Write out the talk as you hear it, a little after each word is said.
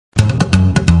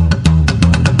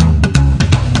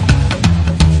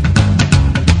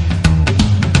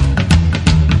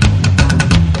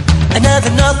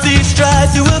southeast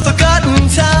drive through a forgotten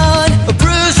town, a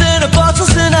bruise and a bottle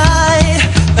tonight.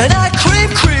 And I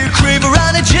creep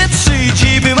around a gypsy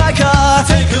jeep in my car.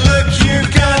 Take a look, you've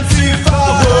gone too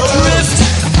far. Drift,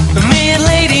 me and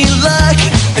Lady Luck,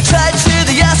 tied to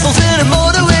the asphalt in a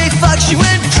motorway fuck. She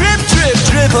went drip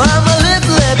on my lip,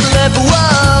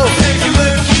 whoa. Take a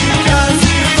look, you've gone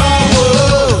too far.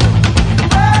 Whoa.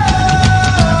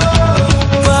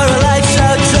 For a lights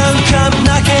out, don't come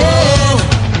knocking.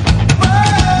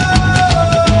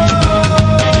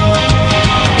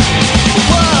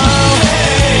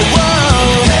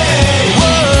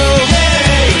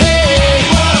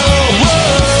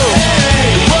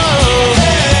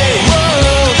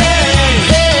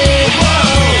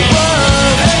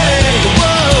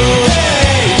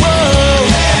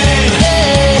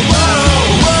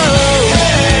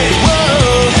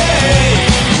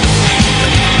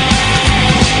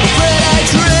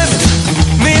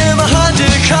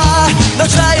 No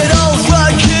tired old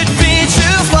rug could be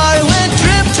too far. It went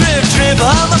drip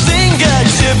on my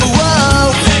fingertip.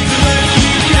 Whoa.